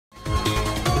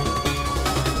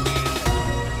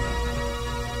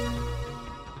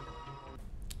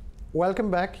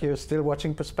Welcome back. You're still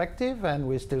watching Perspective, and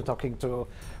we're still talking to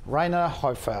Rainer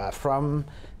Häufer from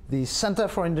the Center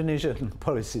for Indonesian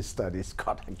Policy Studies.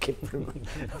 God, I keep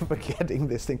forgetting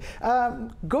this thing.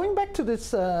 Going back to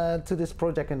this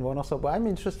project in Wonosobo, I'm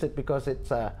interested because it's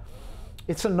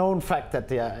a known fact that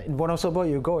in Wonosobo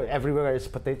you go everywhere is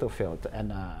potato field,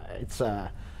 and it's a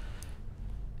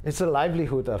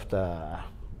livelihood of the.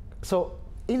 So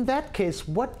in that case,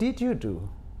 what did you do,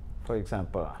 for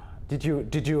example? Did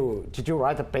you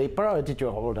write a paper, or did you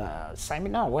hold a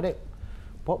seminar? What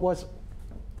was?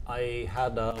 I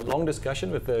had a long discussion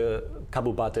with the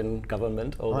Kabupaten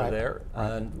government over there,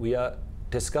 and we are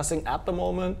discussing at the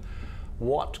moment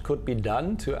what could be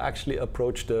done to actually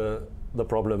approach the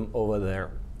problem over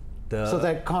there. So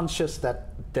they're conscious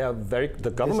that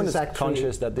the government is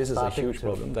conscious that this is a huge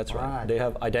problem. That's right. They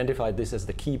have identified this as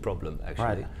the key problem,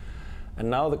 actually. And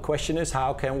now the question is,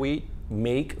 how can we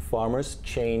make farmers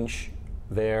change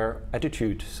their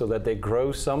attitude so that they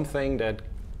grow something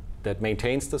that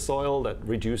maintains the soil, that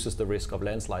reduces the risk of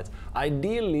landslides?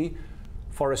 Ideally,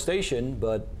 forestation,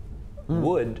 but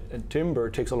wood and timber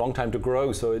takes a long time to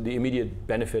grow, so the immediate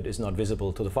benefit is not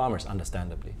visible to the farmers,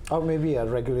 understandably. Or maybe a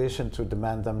regulation to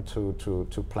demand them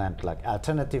to plant like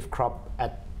alternative crop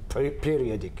at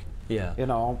periodic. Yeah. You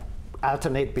know,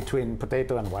 alternate between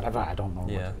potato and whatever, I don't know.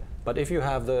 Yeah. But if you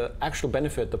have the actual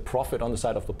benefit, the profit on the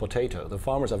side of the potato, the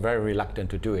farmers are very reluctant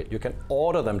to do it. You can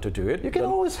order them to do it. You can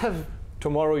always have.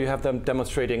 Tomorrow you have them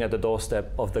demonstrating at the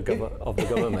doorstep of the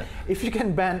government. If you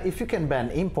can ban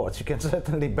imports, you can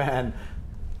certainly ban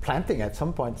planting at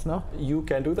some points, no? You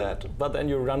can do that, but then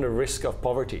you run the risk of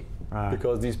poverty,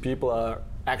 because these people are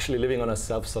actually living on a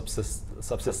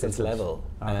self-subsistence level,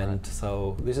 and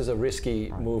so this is a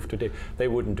risky move to do. They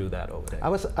wouldn't do that over there. I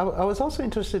was also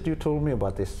interested. You told me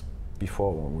about this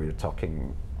before when we were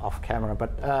talking off camera,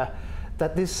 but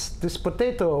that this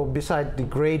potato, beside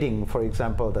degrading, for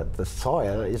example, that the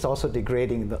soil is also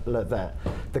degrading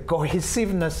the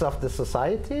cohesiveness of the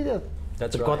society,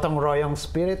 that's the right. gotong royong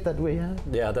spirit that we have.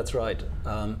 Yeah, that's right.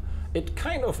 It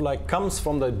kind of like comes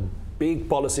from the big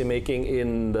policy making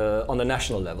on the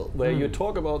national level, where you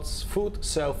talk about food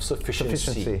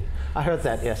self-sufficiency. I heard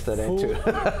that yesterday too.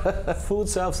 Food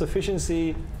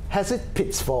self-sufficiency has its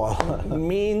pitfall.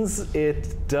 Means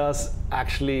it does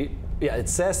actually. Yeah, it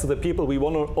says to the people, we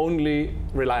want to only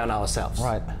rely on ourselves.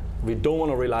 Right. We don't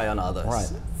want to rely on others.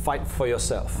 Right. Fight for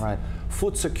yourself. Right.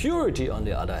 Food security, on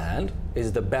the other hand,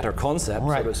 is the better concept,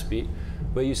 so to speak,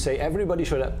 where you say everybody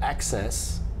should have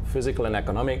access, physical and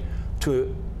economic,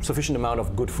 to a sufficient amount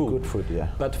of good food. Good food, yeah.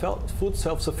 But food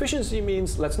self-sufficiency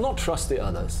means let's not trust the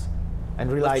others.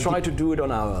 And let's try to do it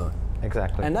on our own.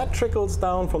 Exactly. And that trickles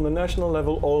down from the national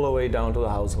level all the way down to the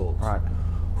households,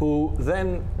 who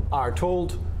then are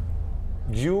told,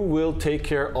 you will take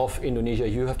care of Indonesia,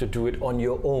 you have to do it on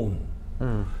your own.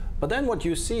 But then what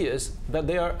you see is that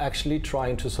they are actually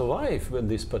trying to survive with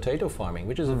this potato farming,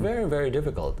 which is very, very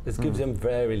difficult. It gives them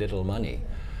very little money.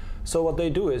 So what they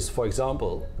do is, for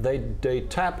example, they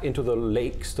tap into the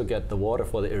lakes to get the water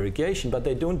for the irrigation, but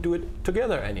they don't do it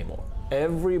together anymore.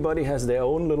 Everybody has their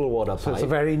own little water pipe. So it's a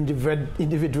very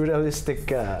individualistic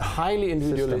highly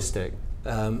individualistic.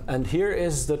 And here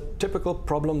is the typical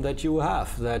problem that you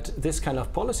have, that this kind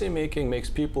of policy making makes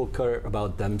people care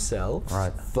about themselves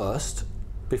first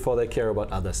before they care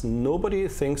about others. Nobody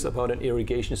thinks about an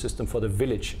irrigation system for the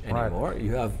village anymore.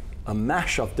 You have a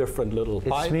mash of different little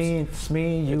pipes. It's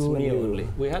me, you, and you. Only.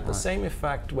 We had the same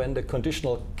effect when the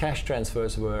conditional cash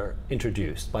transfers were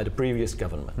introduced by the previous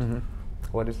government.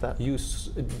 What is that?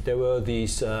 There were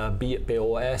these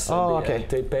POS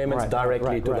and payments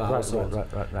directly to the households.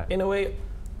 In a way,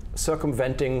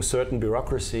 circumventing certain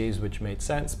bureaucracies, which made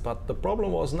sense. But the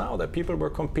problem was now that people were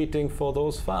competing for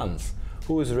those funds.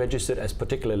 Who is registered as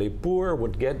particularly poor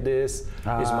would get this?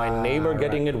 Is my neighbor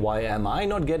getting it? Why am I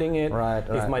not getting it?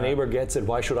 If my neighbor gets it,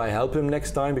 why should I help him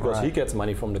next time? Because he gets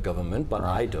money from the government, but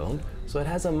I don't. So it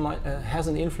has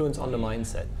an influence on the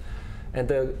mindset. And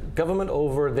the government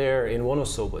over there in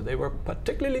Wonosobo, they were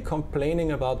particularly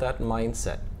complaining about that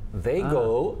mindset. They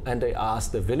go and they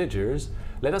ask the villagers,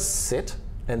 let us sit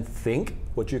and think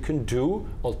what you can do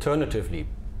alternatively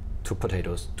to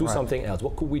potatoes. Do something else.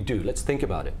 What could we do? Let's think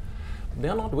about it.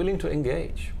 They're not willing to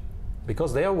engage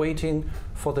because they are waiting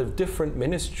for the different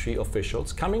ministry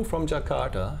officials coming from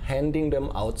Jakarta, handing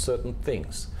them out certain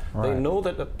things. They know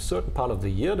that a certain part of the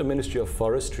year, the Ministry of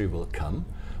Forestry will come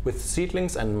with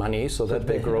seedlings and money so that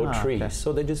they grow trees.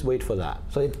 So they just wait for that.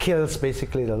 So it kills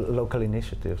basically the local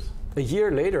initiatives. a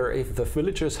year later, if the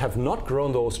villagers have not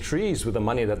grown those trees with the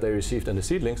money that they received and the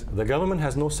seedlings, the government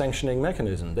has no sanctioning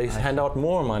mechanism. They hand out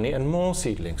more money and more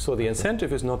seedlings. So the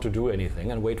incentive is not to do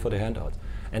anything and wait for the handouts.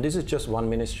 And this is just one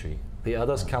ministry. The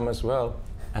others come as well.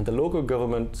 And the local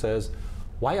government says,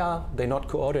 why are they not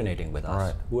coordinating with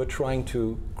us? We're trying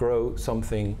to grow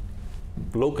something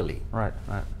locally.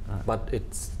 But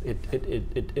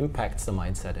it impacts the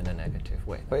mindset in a negative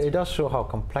way. But it does show how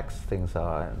complex things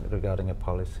are regarding a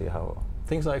policy. How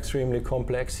things are extremely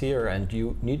complex here, and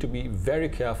you need to be very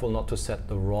careful not to set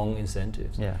the wrong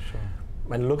incentives. Yeah, sure.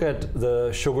 And look at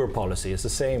the sugar policy. It's the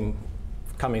same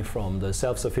coming from the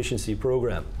self-sufficiency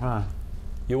program.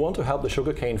 You want to help the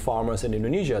sugarcane farmers in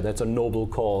Indonesia. That's a noble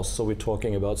cause. So we're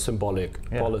talking about symbolic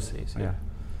policies here.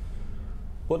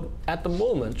 But at the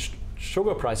moment,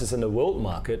 sugar prices in the world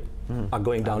market are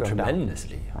going down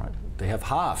tremendously. They have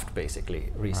halved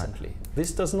basically recently.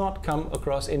 This does not come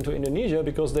across into Indonesia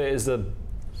because there is a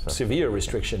severe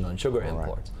restriction on sugar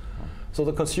imports. So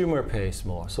the consumer pays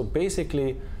more. So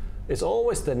basically, it's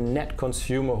always the net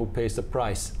consumer who pays the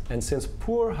price. And since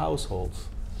poor households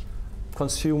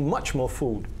consume much more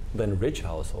food than rich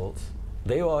households,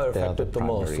 they are affected the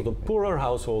most. So the poorer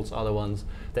households are the ones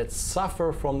that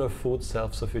suffer from the food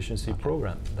self-sufficiency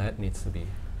program. That needs to be.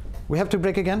 We have to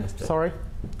break again. Sorry.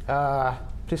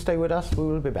 Please stay with us. We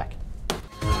will be back.